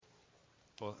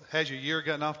Well, has your year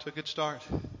gotten off to a good start?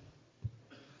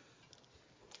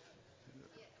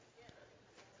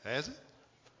 Has it?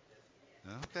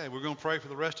 Okay, we're going to pray for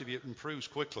the rest of you. It improves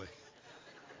quickly.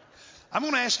 I'm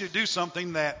going to ask you to do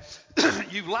something that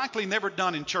you've likely never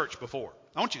done in church before.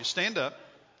 I want you to stand up.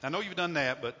 I know you've done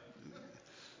that, but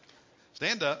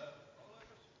stand up.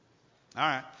 All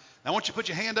right. Now I want you to put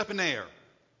your hand up in the air.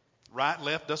 Right,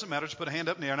 left, doesn't matter. Just put a hand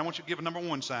up in the air. And I want you to give a number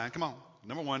one sign. Come on.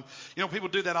 Number one. You know, people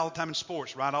do that all the time in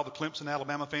sports, right? All the Clemson,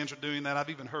 Alabama fans are doing that. I've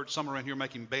even heard some around here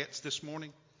making bets this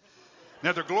morning.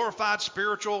 Now, they're glorified,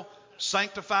 spiritual,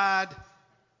 sanctified.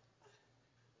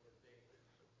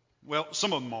 Well,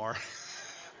 some of them are.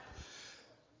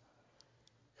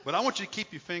 But I want you to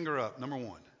keep your finger up, number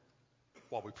one,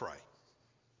 while we pray.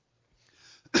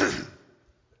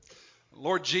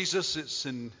 Lord Jesus, it's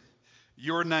in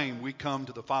your name we come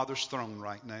to the Father's throne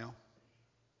right now.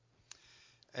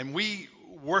 And we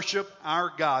worship our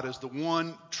God as the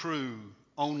one true,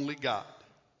 only God.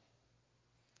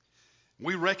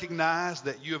 We recognize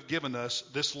that you have given us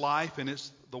this life, and it's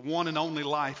the one and only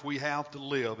life we have to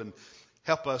live, and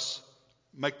help us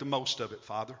make the most of it,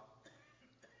 Father.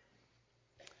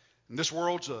 And this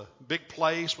world's a big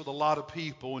place with a lot of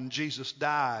people, and Jesus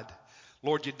died.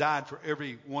 Lord, you died for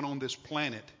everyone on this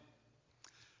planet.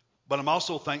 But I'm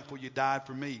also thankful you died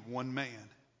for me, one man.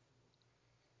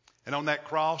 And on that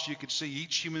cross, you could see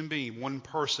each human being, one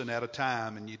person at a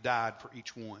time, and you died for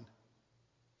each one.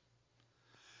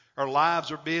 Our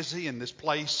lives are busy, and this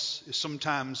place is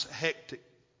sometimes hectic.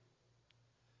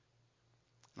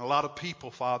 And a lot of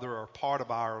people, Father, are part of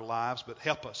our lives, but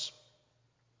help us.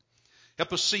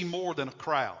 Help us see more than a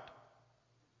crowd.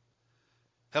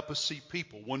 Help us see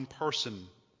people, one person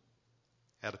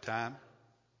at a time.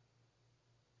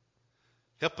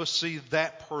 Help us see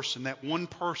that person, that one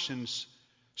person's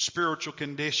spiritual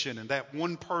condition, and that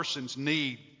one person's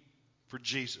need for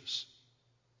Jesus.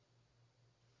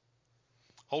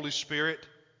 Holy Spirit,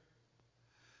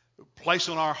 place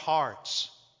on our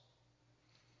hearts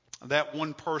that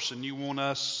one person you want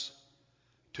us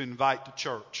to invite to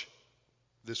church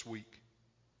this week.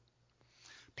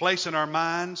 Place in our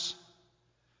minds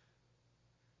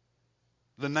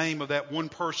the name of that one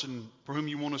person for whom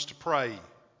you want us to pray,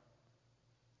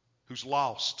 who's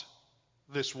lost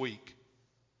this week.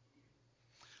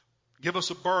 Give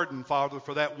us a burden, Father,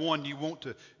 for that one you want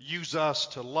to use us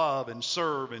to love and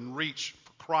serve and reach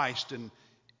for Christ and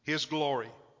His glory.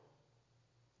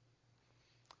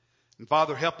 And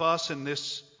Father, help us in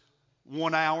this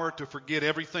 1 hour to forget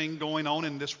everything going on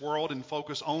in this world and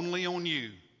focus only on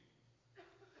you.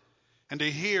 And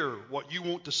to hear what you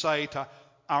want to say to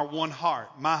our one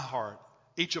heart, my heart,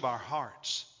 each of our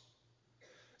hearts.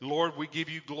 Lord, we give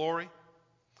you glory,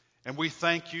 and we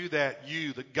thank you that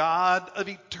you, the God of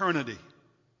eternity,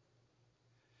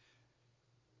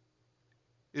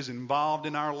 is involved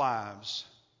in our lives,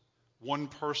 one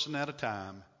person at a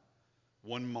time,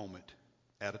 one moment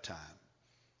at a time.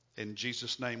 In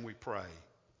Jesus' name we pray.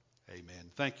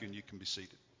 Amen. Thank you, and you can be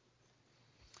seated.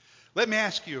 Let me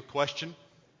ask you a question.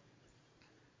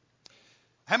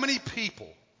 How many people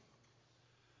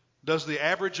does the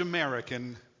average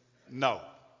American know?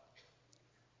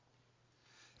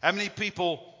 How many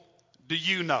people do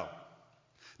you know?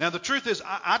 Now, the truth is,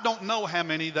 I don't know how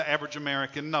many the average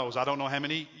American knows. I don't know how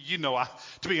many you know.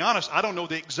 To be honest, I don't know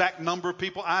the exact number of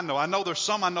people I know. I know there's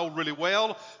some I know really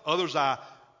well, others I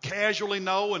casually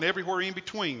know, and everywhere in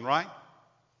between, right?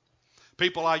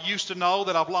 People I used to know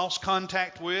that I've lost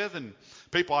contact with, and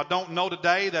people I don't know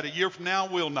today that a year from now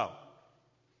will know.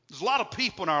 There's a lot of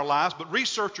people in our lives, but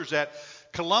researchers at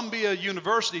Columbia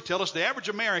University tell us the average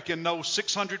American knows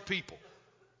 600 people.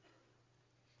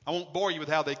 I won't bore you with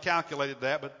how they calculated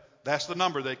that, but that's the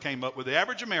number they came up with. The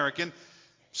average American,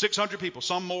 600 people.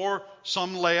 Some more,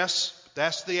 some less.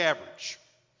 That's the average.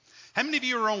 How many of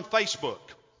you are on Facebook?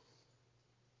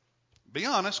 Be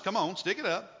honest. Come on, stick it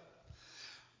up.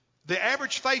 The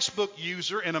average Facebook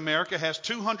user in America has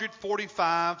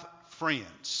 245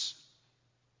 friends.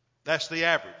 That's the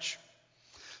average.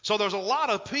 So there's a lot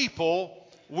of people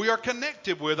we are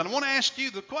connected with. And I want to ask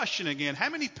you the question again. How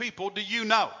many people do you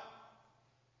know?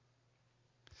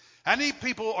 How many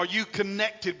people are you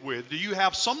connected with? Do you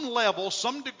have some level,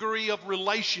 some degree of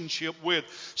relationship with,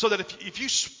 so that if you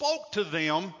spoke to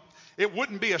them, it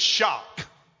wouldn't be a shock,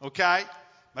 okay?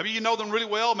 Maybe you know them really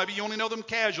well, maybe you only know them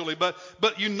casually, but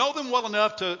you know them well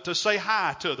enough to say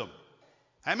hi to them.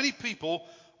 How many people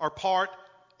are part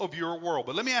of your world?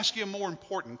 But let me ask you a more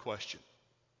important question.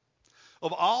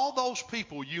 Of all those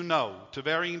people you know to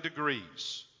varying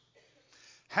degrees,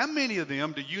 how many of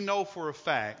them do you know for a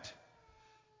fact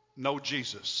know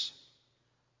Jesus?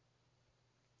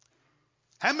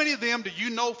 How many of them do you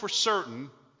know for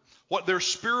certain what their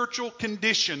spiritual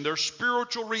condition, their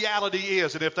spiritual reality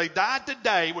is? And if they died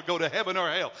today, would go to heaven or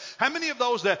hell? How many of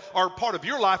those that are part of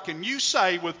your life can you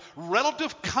say with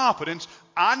relative confidence,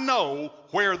 I know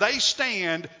where they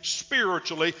stand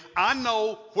spiritually. I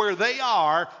know where they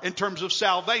are in terms of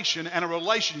salvation and a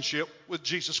relationship with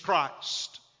Jesus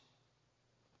Christ?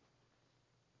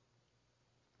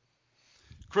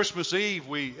 Christmas Eve,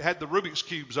 we had the Rubik's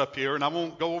Cubes up here, and I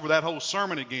won't go over that whole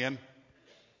sermon again.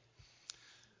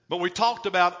 But we talked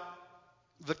about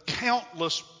the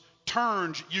countless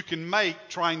turns you can make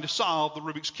trying to solve the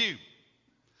Rubik's Cube.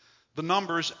 The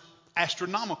number is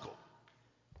astronomical.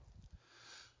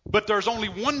 But there's only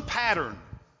one pattern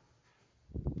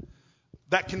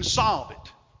that can solve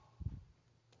it.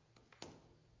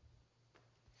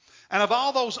 And of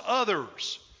all those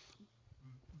others,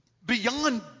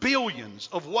 beyond billions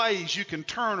of ways you can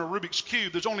turn a Rubik's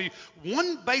Cube, there's only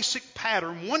one basic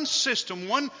pattern, one system,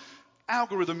 one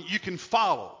algorithm you can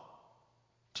follow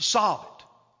to solve it.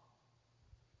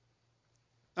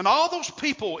 And all those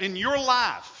people in your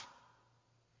life,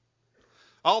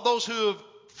 all those who have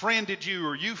friended you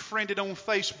or you friended on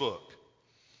Facebook,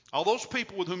 all those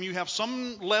people with whom you have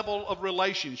some level of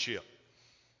relationship,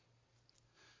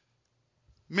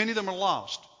 many of them are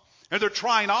lost. And they're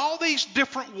trying all these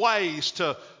different ways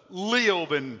to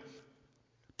live and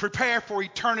prepare for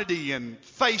eternity and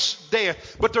face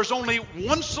death. But there's only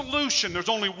one solution. There's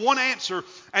only one answer,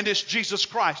 and it's Jesus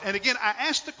Christ. And again, I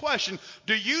ask the question,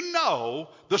 do you know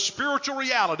the spiritual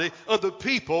reality of the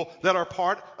people that are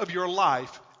part of your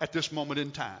life at this moment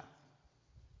in time?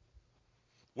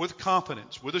 With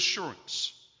confidence, with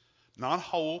assurance. Not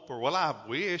hope or, well, I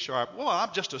wish, or, well, I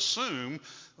just assume,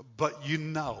 but you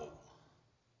know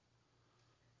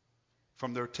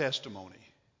from their testimony,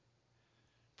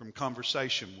 from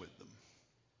conversation with them,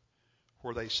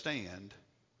 where they stand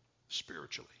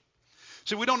spiritually.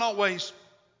 See, we don't always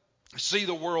see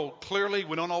the world clearly.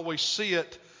 We don't always see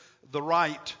it the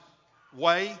right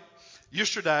way.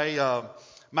 Yesterday,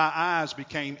 my eyes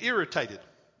became irritated.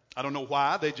 I don't know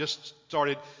why. They just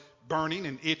started burning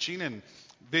and itching, and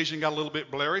vision got a little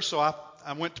bit blurry. So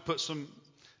I went to put some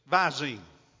Visine.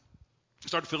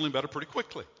 Started feeling better pretty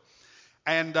quickly.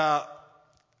 And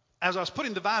as I was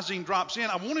putting the Visine drops in,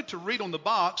 I wanted to read on the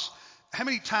box how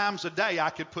many times a day I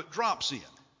could put drops in.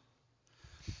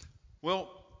 Well,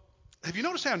 have you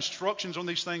noticed how instructions on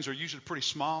these things are usually pretty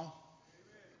small?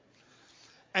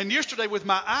 And yesterday, with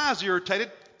my eyes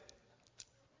irritated,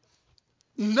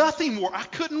 nothing more. I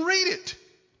couldn't read it.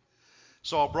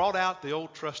 So I brought out the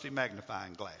old trusty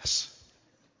magnifying glass.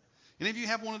 Any of you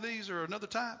have one of these or another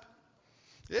type?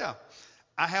 Yeah.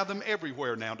 I have them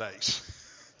everywhere nowadays.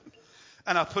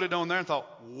 And I put it on there and thought,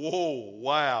 whoa,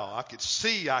 wow, I could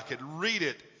see, I could read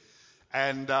it.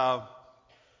 And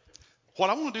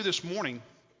what I want to do this morning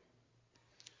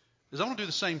is I want to do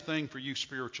the same thing for you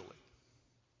spiritually.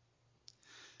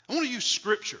 I want to use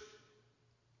Scripture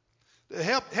to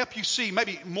help you see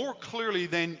maybe more clearly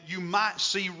than you might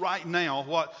see right now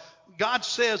what God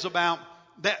says about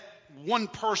that one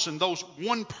person, those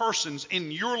one persons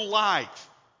in your life,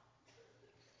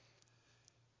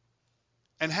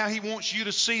 and how He wants you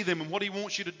to see them and what He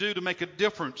wants you to do to make a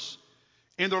difference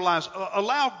in their lives.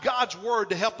 Allow God's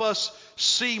Word to help us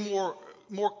see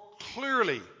more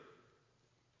clearly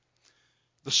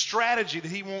the strategy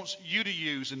that He wants you to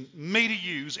use and me to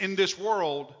use in this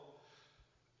world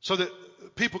so that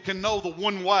people can know the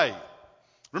one way.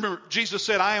 Remember, Jesus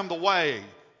said, I am the way,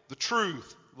 the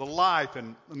truth, the life,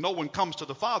 and no one comes to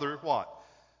the Father, what?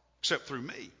 Except through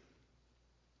me.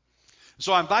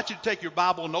 So I invite you to take your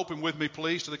Bible and open with me,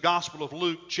 please, to the Gospel of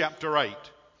Luke, chapter 8.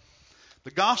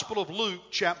 The Gospel of Luke,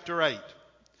 chapter 8.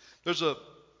 There's a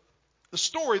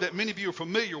story that many of you are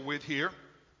familiar with here,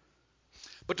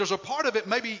 but there's a part of it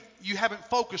maybe you haven't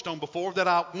focused on before that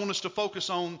I want us to focus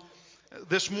on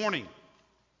this morning.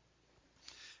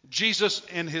 Jesus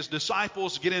and His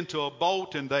disciples get into a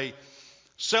boat and they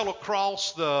sail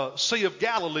across the Sea of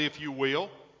Galilee, if you will,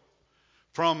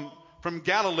 from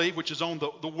Galilee, which is on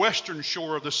the western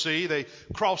shore of the sea. They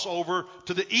cross over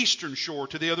to the eastern shore,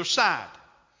 to the other side.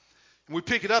 And we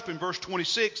pick it up in verse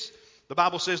 26. The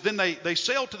Bible says, then they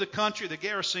sailed to the country of the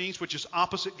Gerasenes, which is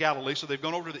opposite Galilee. So they've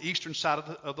gone over to the eastern side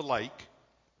of the lake.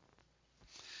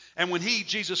 And when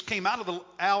Jesus, came out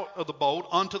of the boat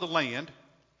onto the land,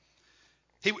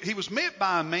 he was met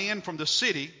by a man from the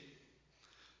city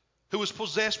who was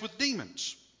possessed with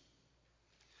demons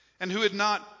and who had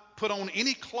not put on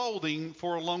any clothing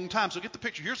for a long time. So get the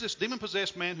picture. Here's this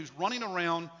demon-possessed man who's running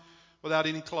around without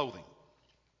any clothing.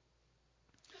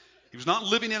 He was not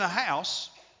living in a house.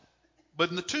 but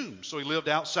in the tomb. So he lived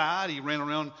outside. He ran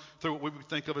around through what we would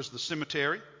think of as the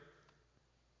cemetery.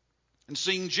 And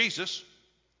seeing Jesus,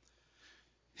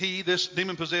 this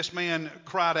demon-possessed man,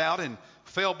 cried out and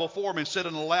fell before him and said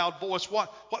in a loud voice,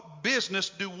 What business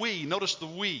do we, notice the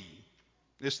we,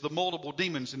 it's the multiple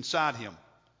demons inside him.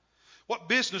 What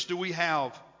business do we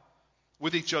have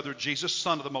with each other, Jesus,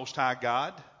 Son of the Most High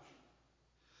God?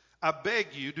 I beg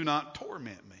you, do not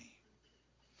torment me.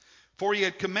 For he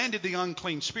had commanded the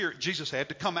unclean spirit, Jesus had,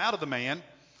 to come out of the man,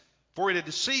 for it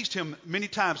had seized him many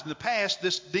times. In the past,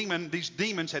 these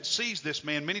demons had seized this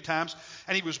man many times,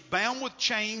 and he was bound with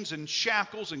chains and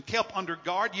shackles and kept under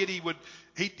guard, yet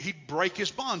he'd break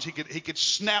his bonds. He could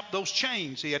snap those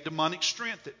chains. He had demonic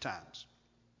strength at times.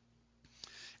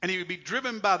 And he would be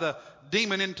driven by the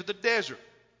demon into the desert.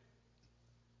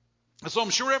 And so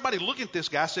I'm sure everybody looking at this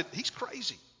guy said, he's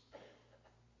crazy.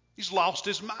 He's lost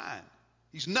his mind.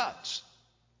 He's nuts.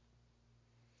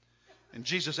 And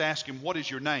Jesus asked him, what is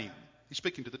your name? He's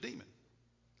speaking to the demon.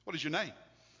 What is your name?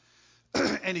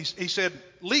 And he said,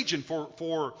 Legion,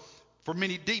 for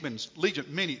many demons. Legion,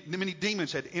 many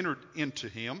demons had entered into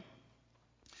him.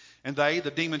 And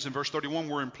the demons in verse 31,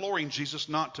 were imploring Jesus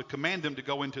not to command them to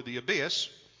go into the abyss.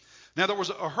 Now there was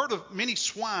a herd of many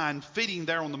swine feeding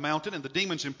there on the mountain, and the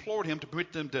demons implored him to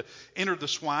permit them to enter the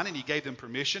swine, and he gave them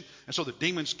permission. And so the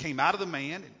demons came out of the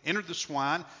man and entered the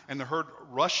swine, and the herd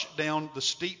rushed down the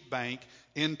steep bank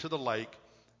into the lake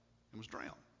and was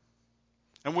drowned.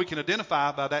 And we can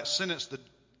identify by that sentence the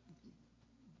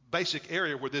basic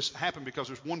area where this happened, because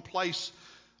there's one place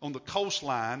on the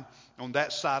coastline on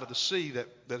that side of the sea that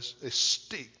is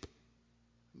steep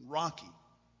and rocky.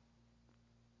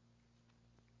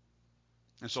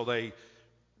 And so they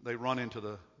run into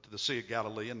the Sea of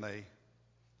Galilee and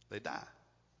they die.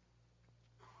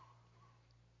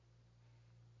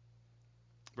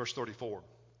 Verse 34.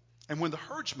 And when the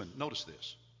herdsmen, notice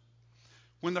this,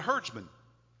 when the herdsmen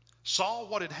saw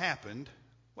what had happened,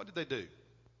 what did they do?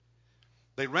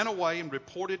 They ran away and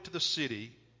reported to the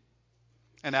city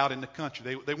and out in the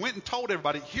country. They went and told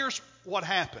everybody, here's what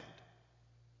happened.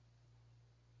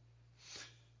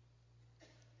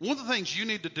 One of the things you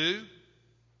need to do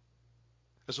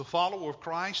as a follower of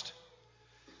Christ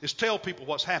is tell people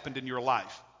what's happened in your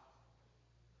life.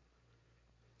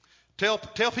 Tell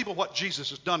people what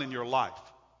Jesus has done in your life.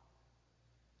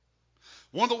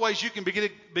 One of the ways you can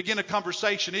begin a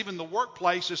conversation, even in the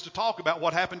workplace, is to talk about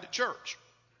what happened at church.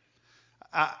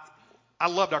 I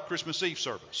loved our Christmas Eve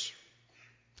service.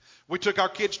 We took our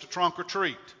kids to trunk or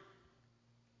treat.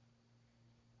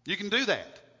 You can do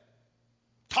that.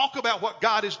 Talk about what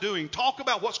God is doing. Talk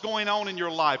about what's going on in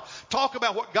your life. Talk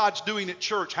about what God's doing at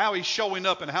church, how He's showing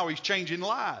up and how He's changing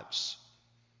lives.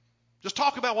 Just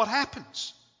talk about what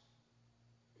happens.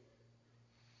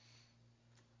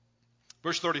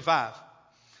 Verse 35.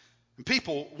 And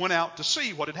people went out to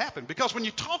see what had happened. Because when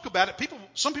you talk about it,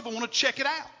 some people want to check it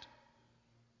out.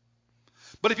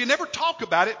 But if you never talk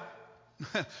about it,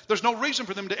 there's no reason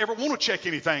for them to ever want to check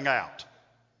anything out.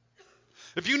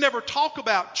 If you never talk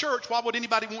about church, why would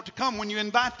anybody want to come when you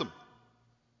invite them?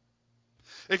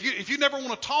 If you never want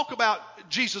to talk about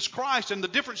Jesus Christ and the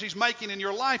difference He's making in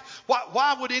your life,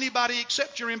 why would anybody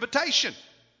accept your invitation?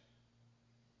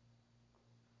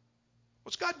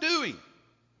 What's God doing?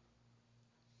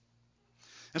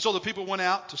 And so the people went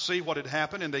out to see what had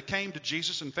happened, and they came to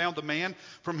Jesus and found the man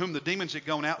from whom the demons had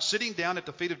gone out, sitting down at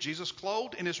the feet of Jesus,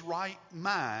 clothed in his right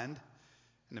mind,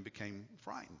 and they became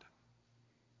frightened.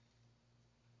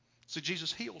 So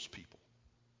Jesus heals people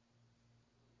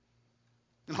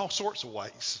in all sorts of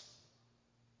ways.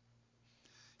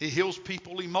 He heals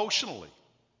people emotionally,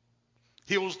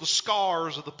 heals the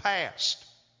scars of the past.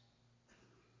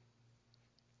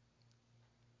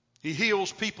 He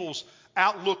heals people's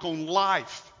outlook on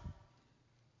life.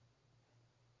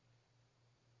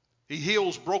 He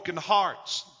heals broken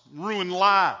hearts, ruined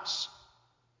lives.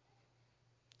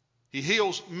 He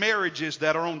heals marriages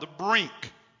that are on the brink.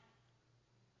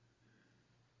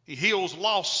 He heals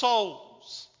lost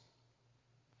souls.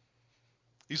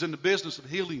 He's in the business of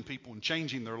healing people and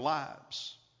changing their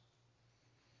lives.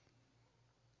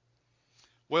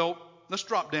 Well, let's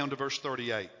drop down to verse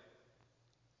 38.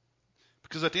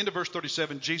 Because at the end of verse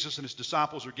 37, Jesus and His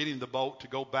disciples are getting in the boat to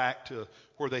go back to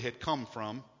where they had come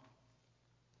from.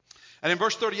 And in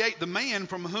verse 38, the man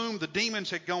from whom the demons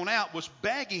had gone out was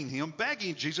begging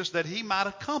Jesus that he might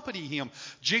accompany him.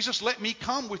 Jesus, let me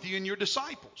come with you and your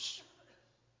disciples.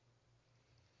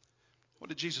 What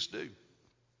did Jesus do?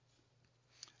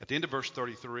 At the end of verse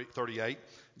 38,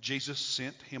 Jesus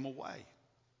sent him away.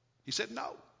 He said,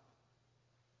 no,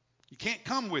 you can't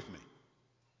come with me.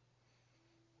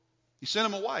 He sent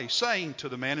him away, saying to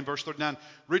the man in verse 39,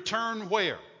 return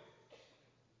where?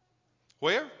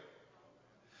 Where?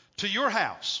 To your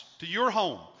house, to your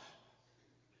home.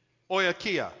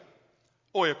 Oikokia,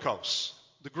 oikos,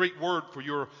 the Greek word for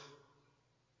your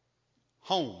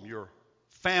home, your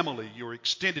family, your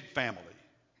extended family,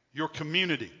 your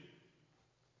community.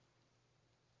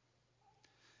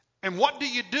 And what do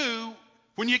you do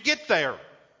when you get there?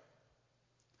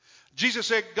 Jesus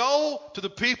said, go to the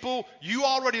people you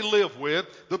already live with,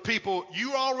 the people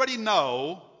you already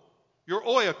know, your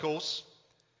oikos,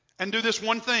 and do this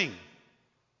one thing.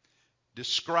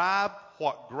 Describe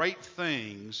what great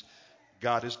things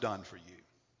God has done for you.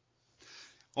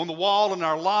 On the wall in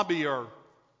our lobby are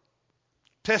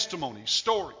testimonies,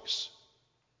 stories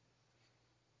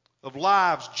of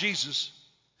lives Jesus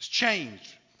has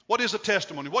changed. What is a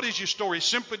testimony? What is your story? It's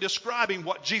simply describing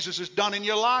what Jesus has done in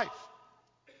your life.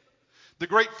 The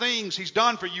great things he's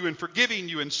done for you in forgiving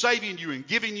you and saving you and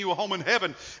giving you a home in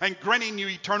heaven and granting you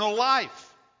eternal life.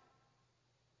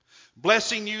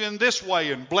 Blessing you in this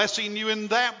way and blessing you in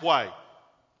that way.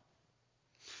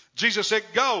 Jesus said,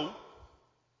 go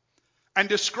and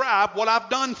describe what I've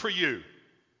done for you.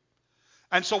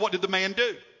 And so what did the man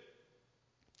do?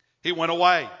 He went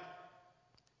away.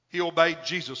 He obeyed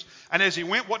Jesus. And as he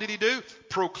went, what did he do?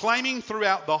 Proclaiming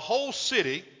throughout the whole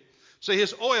city. See,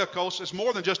 his oikos is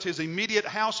more than just his immediate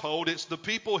household. It's the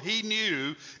people he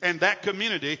knew and that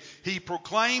community. He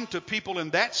proclaimed to people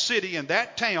in that city, in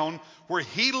that town where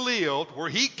he lived, where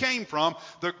he came from,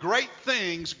 the great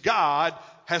things God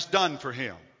has done for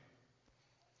him.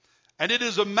 And it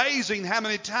is amazing how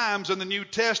many times in the New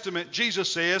Testament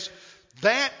Jesus says,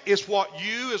 that is what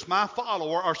you as my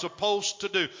follower are supposed to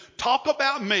do. Talk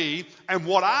about me and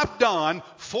what I've done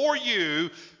for you,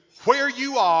 where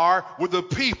you are with the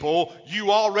people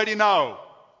you already know.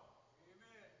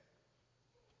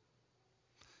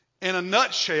 In a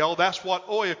nutshell, that's what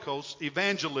oikos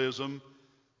evangelism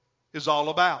is all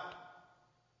about.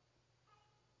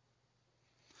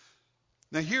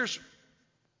 Now here's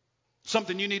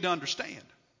something you need to understand.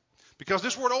 Because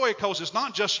this word oikos is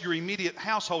not just your immediate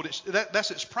household. That's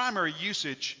its primary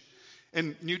usage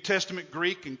in New Testament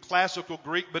Greek and classical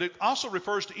Greek, but it also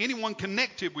refers to anyone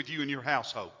connected with you in your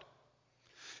household.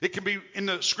 It can be in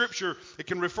the scripture, it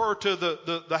can refer to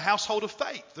the household of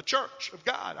faith, the church of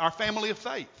God, our family of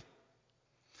faith.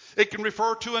 It can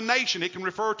refer to a nation. It can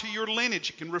refer to your lineage.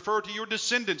 It can refer to your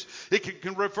descendants. It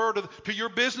can refer to your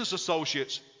business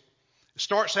associates. It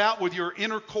starts out with your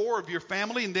inner core of your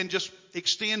family and then just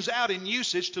extends out in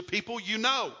usage to people you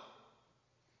know.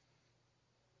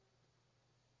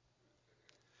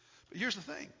 But here's the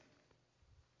thing.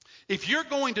 If you're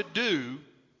going to do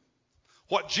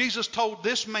what Jesus told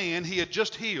this man he had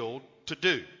just healed to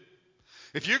do,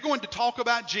 if you're going to talk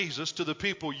about Jesus to the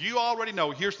people you already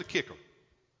know, here's the kicker.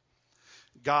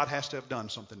 God has to have done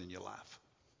something in your life.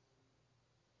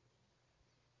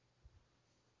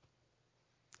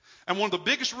 And one of the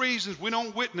biggest reasons we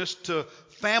don't witness to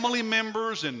family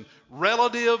members and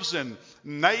relatives and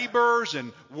neighbors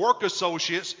and work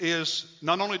associates is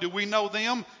not only do we know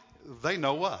them, they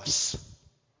know us.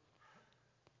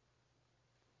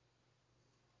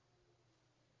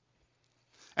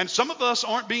 And some of us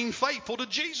aren't being faithful to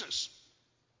Jesus.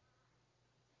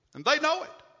 And they know it.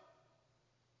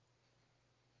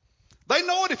 They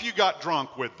know it if you got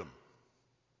drunk with them.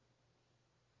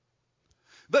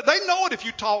 They know it if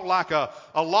you talk like a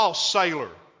lost sailor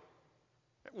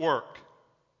at work.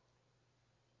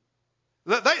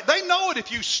 They know it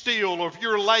if you steal or if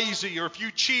you're lazy or if you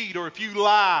cheat or if you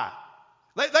lie.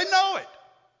 They know it.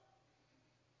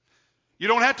 You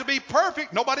don't have to be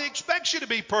perfect. Nobody expects you to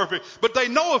be perfect. But they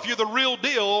know if you're the real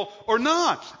deal or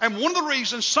not. And one of the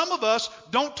reasons some of us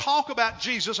don't talk about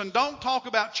Jesus and don't talk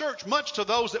about church much to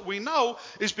those that we know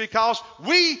is because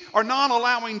we are not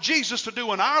allowing Jesus to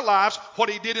do in our lives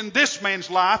what he did in this man's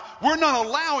life. We're not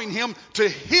allowing him to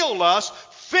heal us,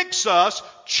 fix us,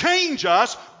 change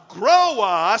us, grow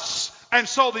us. And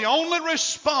so the only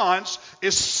response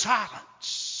is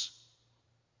silence.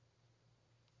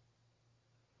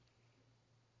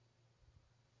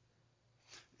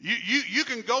 You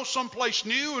can go someplace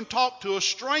new and talk to a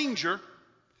stranger,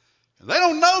 and they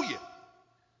don't know you.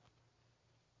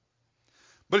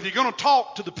 But if you're going to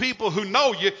talk to the people who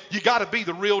know you, you got to be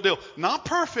the real deal. Not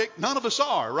perfect, none of us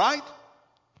are, right?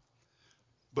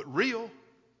 But real,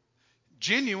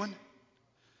 genuine,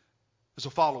 as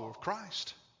a follower of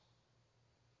Christ.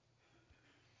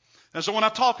 And so when I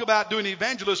talk about doing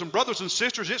evangelism, brothers and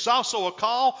sisters, it's also a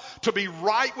call to be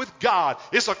right with God.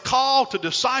 It's a call to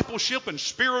discipleship and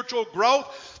spiritual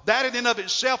growth. That in and of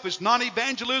itself is not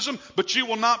evangelism, but you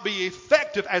will not be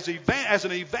effective as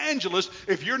an evangelist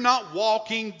if you're not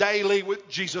walking daily with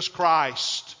Jesus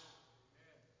Christ.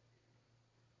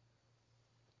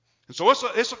 And so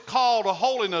it's a call to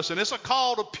holiness, and it's a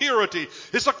call to purity.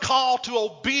 It's a call to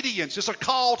obedience. It's a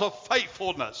call to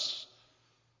faithfulness.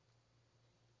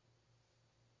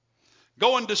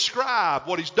 Go and describe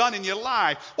what He's done in your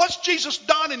life. What's Jesus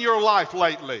done in your life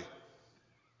lately?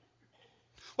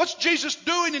 What's Jesus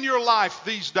doing in your life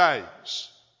these days?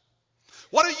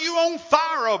 What are you on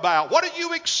fire about? What are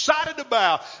you excited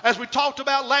about? As we talked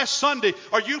about last Sunday,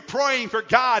 are you praying for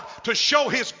God to show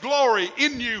His glory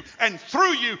in you and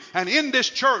through you and in this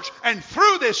church and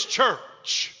through this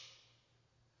church?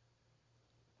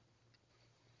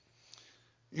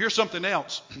 Here's something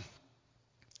else.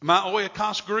 My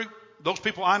Oikos group, those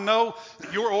people I know,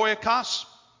 your Oikos,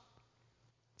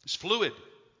 is fluid.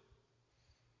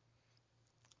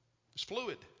 It's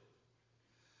fluid.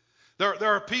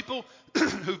 There are people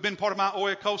who've been part of my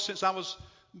Oikos since I was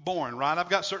born, right? I've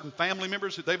got certain family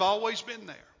members that they've always been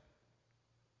there.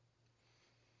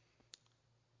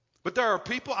 But there are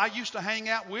people I used to hang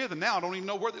out with, and now I don't even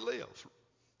know where they live.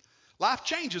 Life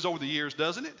changes over the years,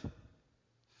 doesn't it?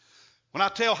 When I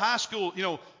tell high school,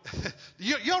 y'all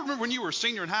remember when you were a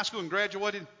senior in high school and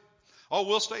graduated? Oh,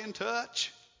 we'll stay in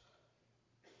touch.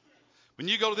 When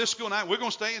you go to this school now, we're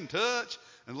going to stay in touch.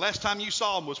 And the last time you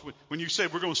saw them was when you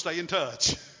said we're going to stay in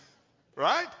touch.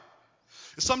 Right?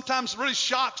 It sometimes really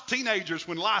shocks teenagers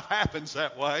when life happens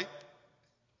that way.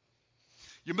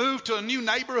 You move to a new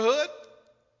neighborhood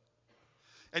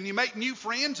and you make new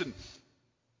friends, and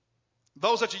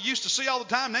those that you used to see all the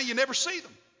time, now you never see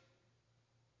them.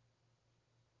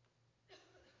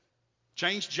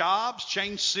 Change jobs,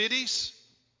 change cities.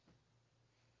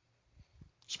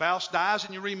 Spouse dies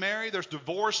and you remarry. There's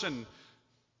divorce and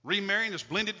remarrying. There's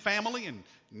blended family and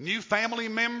new family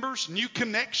members, new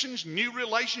connections, new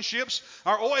relationships.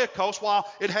 Our Oikos,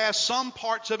 while it has some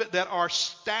parts of it that are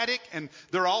static and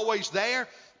they're always there,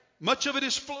 much of it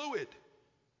is fluid.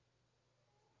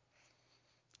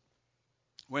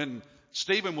 When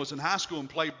Stephen was in high school and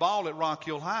played ball at Rock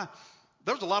Hill High,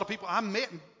 there was a lot of people I met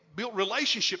and built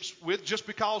relationships with just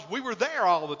because we were there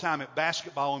all the time at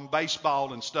basketball and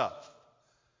baseball and stuff.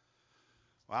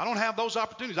 Well, I don't have those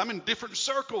opportunities. I'm in different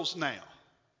circles now.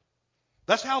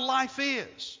 That's how life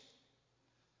is.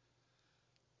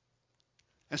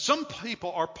 And some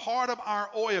people are part of our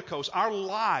Oikos, our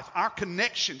life, our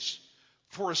connections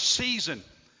for a season.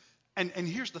 And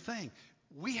here's the thing.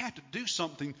 We have to do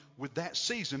something with that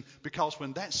season, because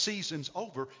when that season's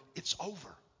over, it's over.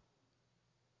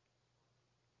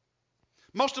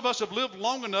 Most of us have lived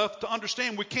long enough to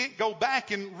understand we can't go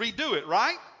back and redo it,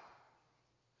 right?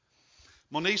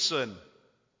 Monisa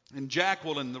and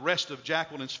Jacqueline and the rest of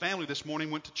Jacqueline's family this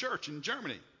morning went to church in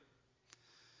Germany.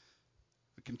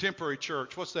 The Contemporary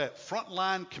Church. What's that?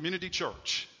 Frontline Community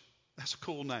Church. That's a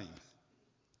cool name.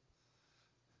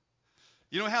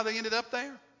 You know how they ended up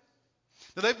there?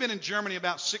 Now, they've been in Germany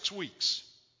about 6 weeks.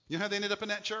 You know how they ended up in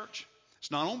that church?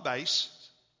 It's not on base.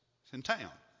 It's in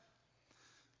town.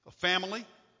 A family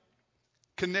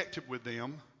connected with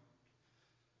them.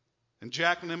 And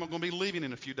Jack and them are going to be leaving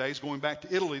in a few days, going back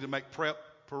to Italy to make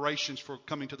preparations for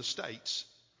coming to the States.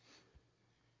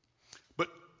 But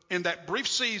in that brief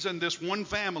season, this one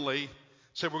family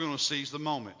said, we're going to seize the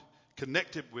moment,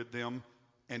 connected with them,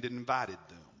 and invited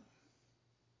them.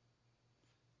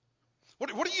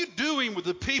 What are you doing with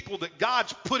the people that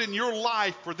God's put in your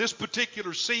life for this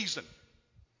particular season?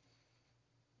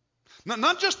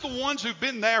 Not just the ones who've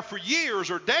been there for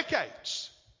years or decades,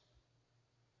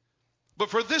 but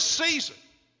for this season,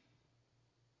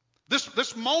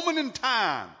 this moment in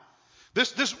time,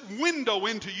 this window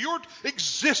into your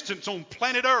existence on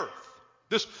planet Earth,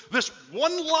 this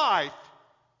one life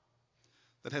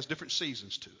that has different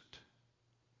seasons to it.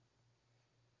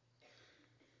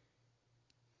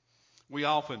 We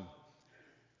often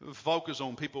focus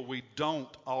on people we don't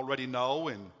already know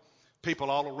and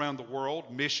people all around the world,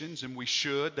 missions, and we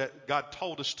should. That God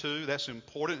told us to. That's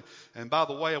important. And by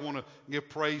the way, I want to give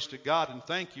praise to God and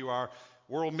thank you. Our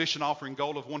world mission offering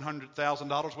goal of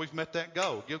 $100,000, we've met that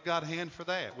goal. Give God a hand for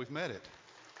that. We've met it.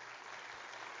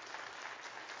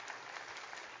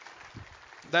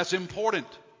 That's important.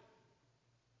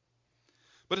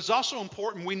 But it's also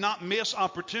important we not miss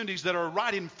opportunities that are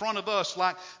right in front of us,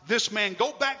 like this man.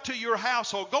 Go back to your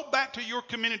household. Go back to your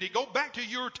community. Go back to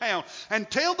your town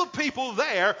and tell the people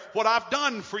there what I've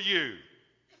done for you.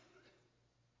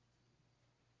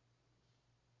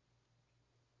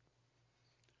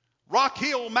 Rock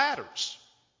Hill matters.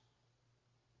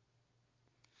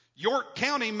 York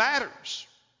County matters.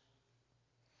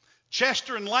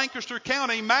 Chester and Lancaster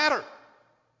County matter.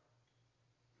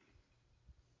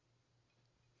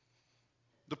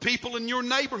 The people in your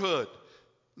neighborhood,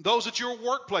 those at your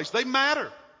workplace, they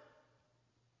matter.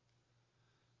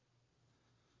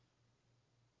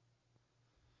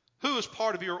 Who is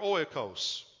part of your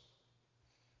oikos?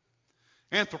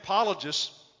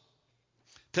 Anthropologists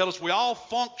tell us we all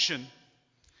function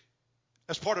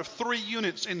as part of 3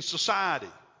 units in society.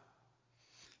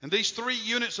 And these 3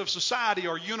 units of society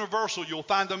are universal. You'll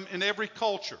find them in every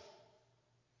culture.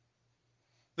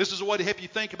 This is a way to help you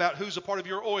think about who's a part of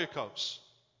your oikos.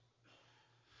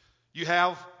 You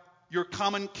have your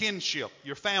common kinship,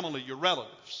 your family, your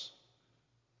relatives.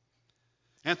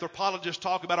 Anthropologists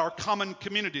talk about our common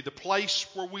community, the place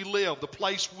where we live, the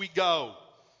place we go.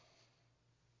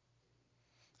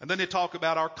 And then they talk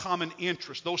about our common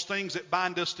interests, those things that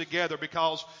bind us together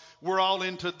because we're all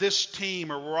into this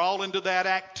team or we're all into that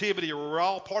activity or we're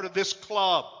all part of this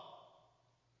club.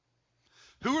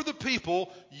 Who are the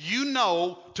people you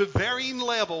know to varying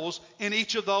levels in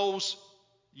each of those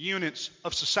units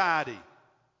of society?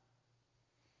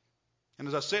 And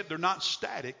as I said, they're not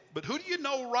static, but who do you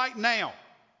know right now?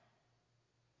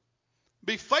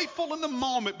 Be faithful in the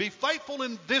moment. Be faithful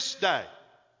in this day.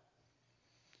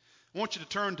 I want you to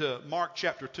turn to Mark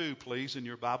chapter 2, please, in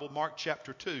your Bible. Mark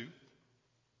chapter 2.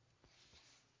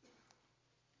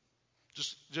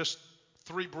 Just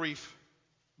 3 brief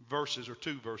verses or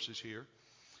 2 verses here.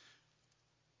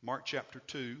 Mark chapter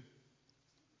 2.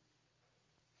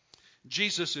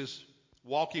 Jesus is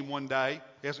walking one day.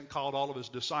 He hasn't called all of his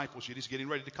disciples yet. He's getting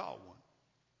ready to call one.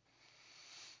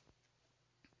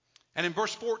 And in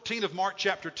verse 14 of Mark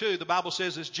chapter 2, the Bible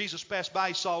says, as Jesus passed by,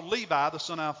 he saw Levi, the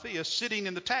son of Alphaeus, sitting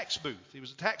in the tax booth. He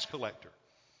was a tax collector.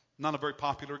 Not a very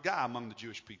popular guy among the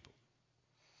Jewish people.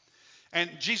 And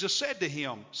Jesus said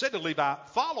to Levi,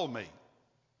 follow me.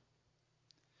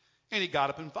 And he got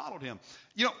up and followed him.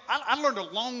 You know, I learned a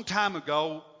long time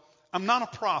ago, I'm not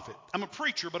a prophet. I'm a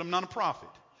preacher, but I'm not a prophet.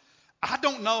 I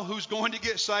don't know who's going to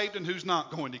get saved and who's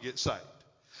not going to get saved.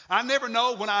 I never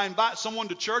know when I invite someone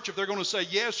to church if they're going to say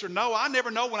yes or no. I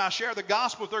never know when I share the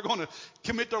gospel if they're going to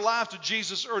commit their lives to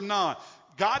Jesus or not.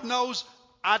 God knows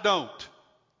I don't.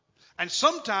 And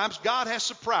sometimes God has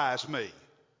surprised me.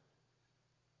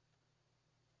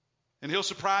 And he'll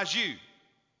surprise you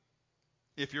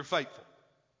if you're faithful.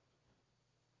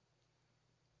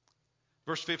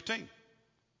 Verse 15.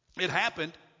 It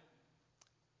happened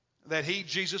that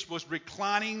Jesus was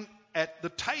reclining at the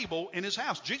table in his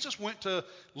house. Jesus went to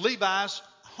Levi's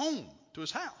home, to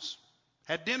his house,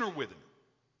 had dinner with him.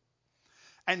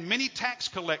 And many tax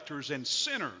collectors and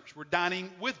sinners were dining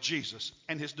with Jesus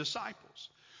and his disciples,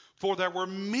 for there were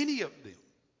many of them.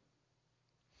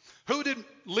 Who did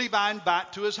Levi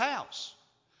invite to his house?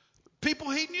 People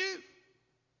he knew.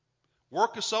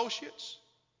 Work associates,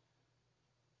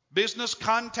 business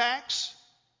contacts,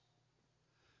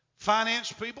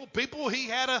 finance people, people he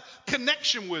had a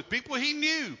connection with, people he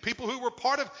knew, people who were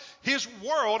part of his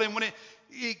world. And when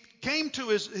it came to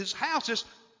his house,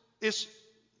 it's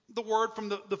the word from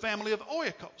the family of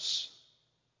oikos.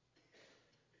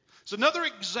 It's another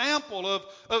example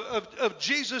of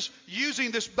Jesus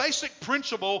using this basic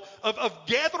principle of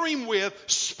gathering with,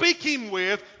 speaking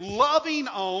with, loving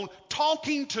on,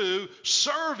 talking to,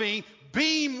 serving,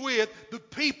 being with the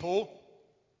people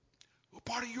who are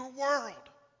part of your world.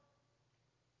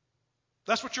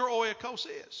 That's what your oikos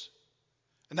is.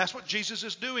 And that's what Jesus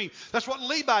is doing. That's what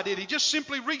Levi did. He just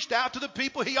simply reached out to the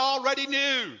people he already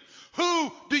knew.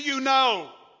 Who do you know?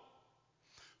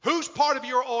 Who's part of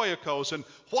your oikos? And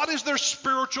what is their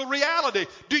spiritual reality?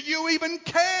 Do you even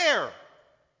care?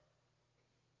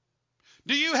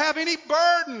 Do you have any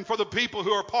burden for the people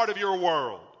who are part of your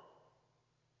world?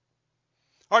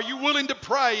 Are you willing to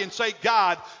pray and say,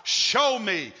 God, show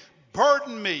me,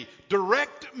 burden me,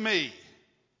 direct me?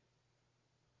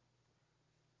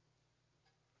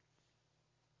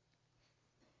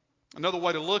 Another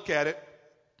way to look at it,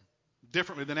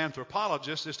 differently than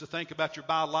anthropologists, is to think about your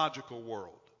biological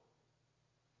world.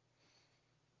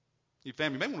 Your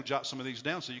family may want to jot some of these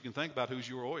down so you can think about who's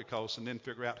your oikos and then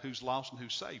figure out who's lost and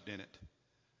who's saved in it.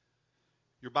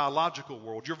 Your biological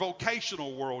world, your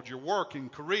vocational world, your work and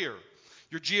career,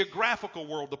 your geographical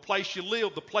world, the place you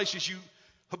live, the places you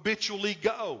habitually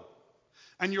go,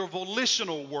 and your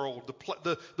volitional world,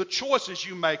 the choices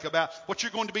you make about what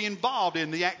you're going to be involved in,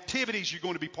 the activities you're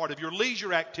going to be part of, your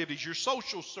leisure activities, your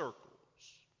social circles.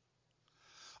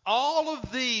 All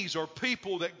of these are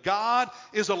people that God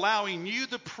is allowing you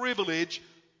the privilege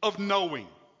of knowing.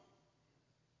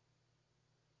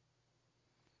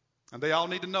 And they all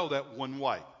need to know that one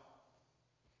way.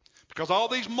 Because all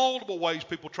these multiple ways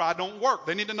people try don't work.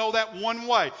 They need to know that one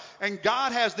way. And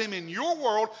God has them in your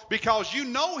world because you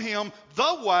know Him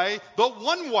the way, the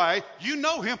one way. You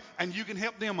know Him, and you can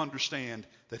help them understand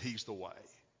that He's the way.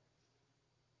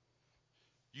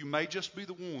 You may just be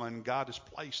the one God has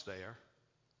placed there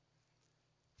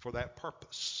for that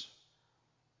purpose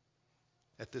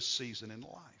at this season in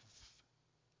life.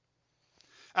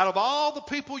 Out of all the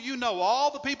people you know,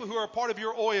 all the people who are a part of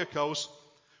your oikos,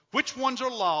 which ones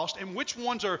are lost and which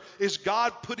ones is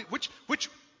God putting, which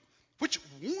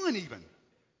one even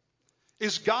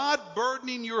is God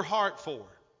burdening your heart for?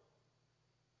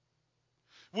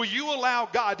 Will you allow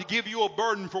God to give you a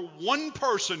burden for one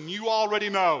person you already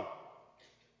know?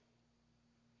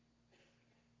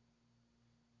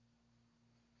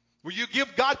 Will you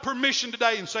give God permission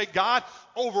today and say, God,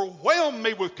 overwhelm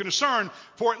me with concern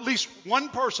for at least one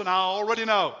person I already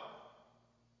know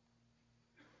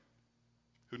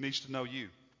who needs to know you?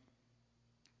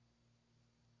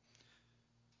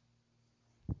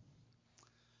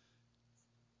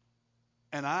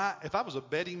 And if I was a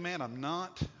betting man, I'm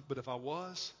not, but if I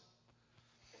was,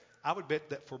 I would bet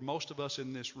that for most of us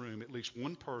in this room, at least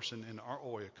one person in our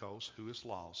oikos who is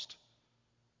lost,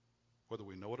 whether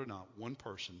we know it or not, one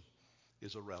person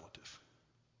is a relative.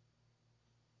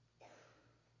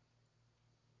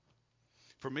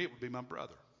 For me, it would be my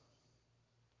brother.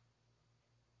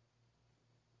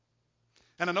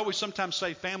 And I know we sometimes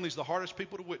say family's the hardest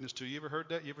people to witness to. You ever heard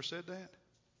that? You ever said that?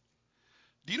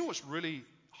 Do you know what's really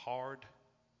hard?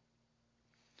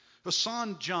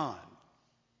 Hassan John.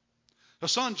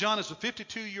 Hassan John is a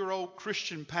 52-year-old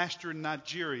Christian pastor in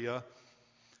Nigeria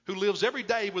who lives every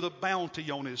day with a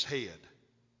bounty on his head,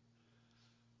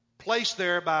 placed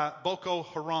there by Boko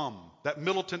Haram, that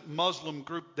militant Muslim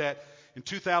group that in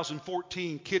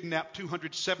 2014 kidnapped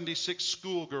 276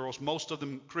 schoolgirls, most of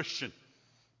them Christian.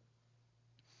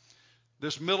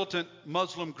 This militant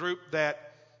Muslim group that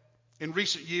in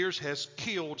recent years has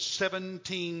killed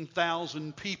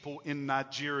 17,000 people in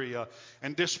Nigeria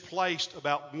and displaced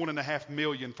about 1.5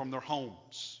 million from their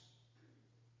homes.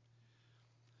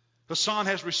 Hassan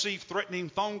has received threatening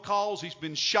phone calls. He's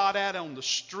been shot at on the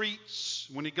streets.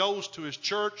 When he goes to his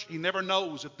church, he never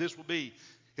knows if this will be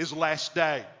his last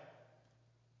day.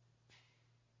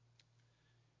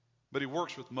 But he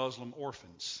works with Muslim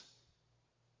orphans.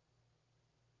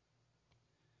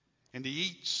 And he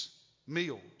eats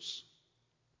meals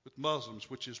with Muslims,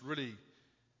 which is really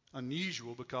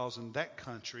unusual because in that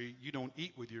country, you don't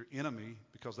eat with your enemy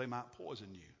because they might poison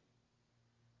you.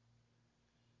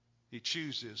 He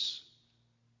chooses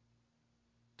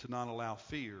to not allow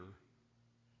fear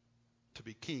to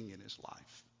be king in his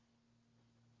life.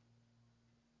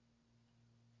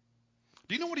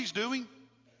 Do you know what he's doing?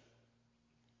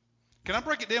 Can I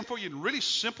break it down for you in really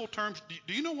simple terms?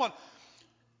 Do you know what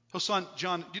Hassan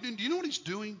John, do you know what he's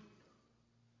doing?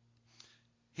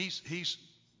 He's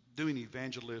doing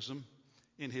evangelism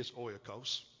in his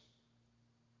oikos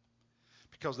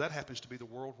because that happens to be the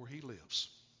world where he lives.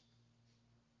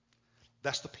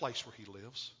 That's the place where he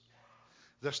lives.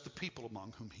 That's the people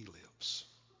among whom he lives.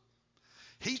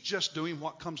 He's just doing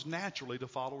what comes naturally to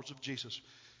followers of Jesus,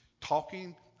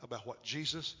 talking about what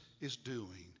Jesus is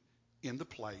doing in the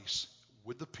place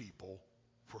with the people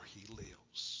where he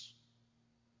lives.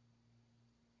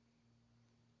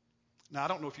 Now, I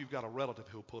don't know if you've got a relative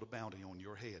who'll put a bounty on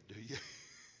your head, do you?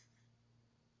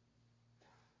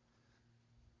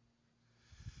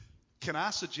 Can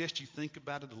I suggest you think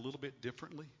about it a little bit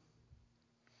differently?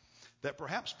 That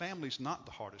perhaps family's not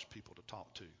the hardest people to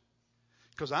talk to.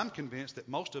 Because I'm convinced that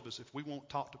most of us, if we won't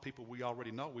talk to people we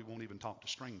already know, we won't even talk to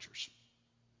strangers.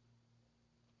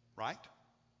 Right?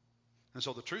 And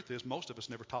so the truth is, most of us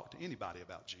never talk to anybody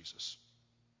about Jesus.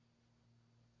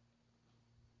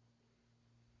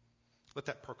 Let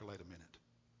that percolate a minute.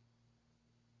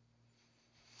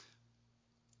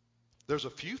 There's a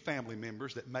few family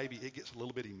members that maybe it gets a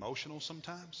little bit emotional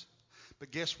sometimes.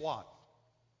 But guess what?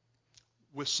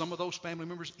 With some of those family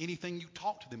members, anything you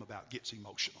talk to them about gets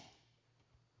emotional.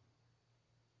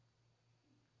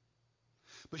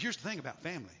 But here's the thing about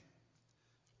family.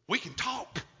 We can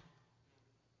talk.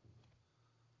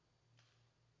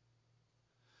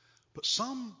 But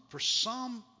for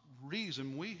some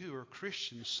reason, we who are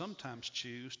Christians sometimes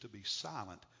choose to be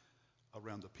silent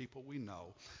around the people we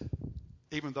know,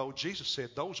 even though Jesus said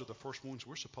those are the first ones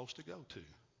we're supposed to go to.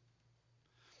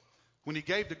 When he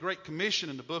gave the Great Commission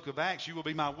in the book of Acts, you will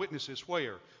be my witnesses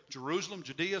where? Jerusalem,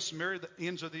 Judea, Samaria, the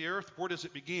ends of the earth. Where does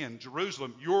it begin?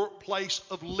 Jerusalem, your place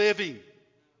of living.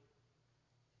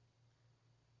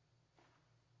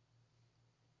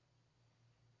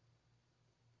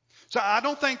 So I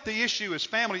don't think the issue is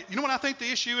family. You know what I think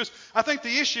the issue is? I think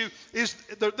the issue is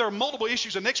there are multiple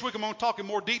issues, and next week I'm going to talk in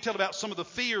more detail about some of the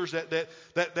fears that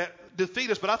defeat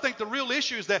us. But I think the real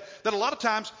issue is that a lot of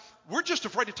times we're just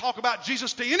afraid to talk about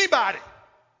Jesus to anybody.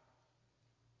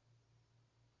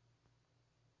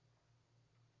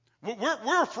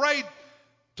 We're afraid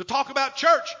to talk about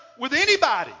church with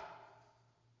anybody.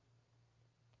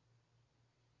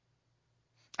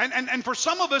 And for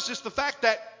some of us, it's the fact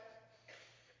that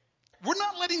we're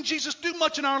not letting Jesus do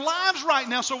much in our lives right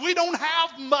now, so we don't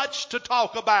have much to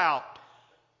talk about.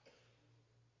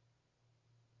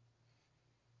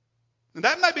 And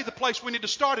that may be the place we need to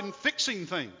start in fixing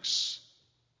things.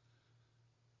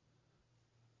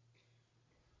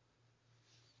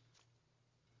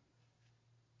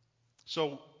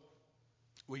 So,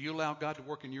 will you allow God to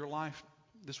work in your life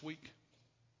this week?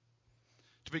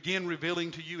 To begin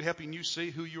revealing to you, helping you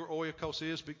see who your oikos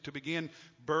is, to begin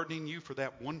burdening you for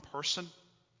that one person.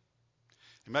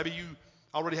 And maybe you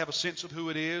already have a sense of who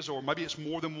it is, or maybe it's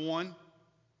more than one.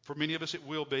 For many of us it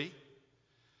will be.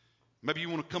 Maybe you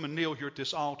want to come and kneel here at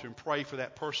this altar and pray for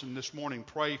that person this morning.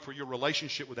 Pray for your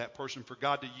relationship with that person, for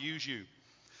God to use you.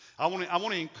 I want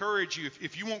to encourage you,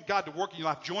 if you want God to work in your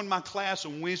life, join my class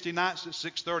on Wednesday nights at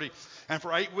 6:30. And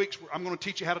for 8 weeks, I'm going to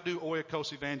teach you how to do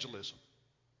oikos evangelism.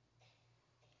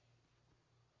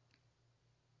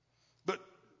 But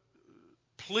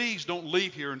please don't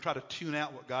leave here and try to tune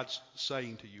out what God's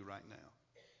saying to you right now.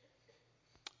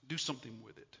 Do something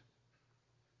with it.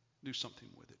 Do something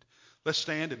with it. Let's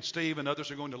stand, and Steve and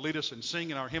others are going to lead us and sing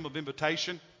in our hymn of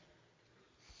invitation.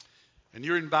 And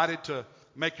you're invited to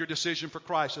make your decision for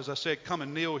Christ. As I said, come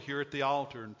and kneel here at the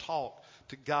altar and talk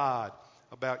to God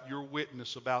about your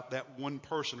witness, about that one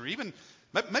person. Or even,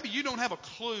 maybe you don't have a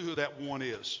clue who that one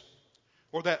is,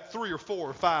 or that 3 or 4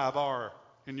 or 5 are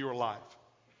in your life.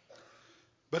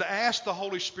 But ask the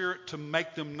Holy Spirit to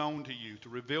make them known to you, to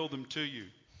reveal them to you.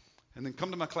 And then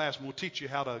come to my class and we'll teach you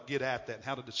how to get at that and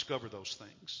how to discover those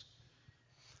things.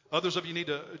 Others of you need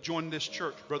to join this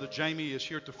church. Brother Jamie is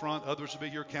here at the front. Others will be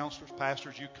here, counselors,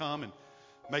 pastors. You come and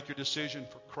make your decision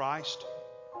for Christ.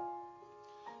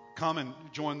 Come and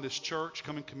join this church.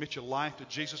 Come and commit your life to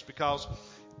Jesus, because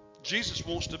Jesus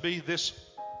wants to be this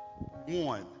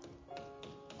one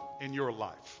in your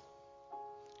life.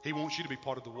 He wants you to be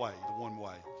part of the way, the one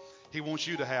way. He wants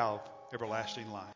you to have everlasting life.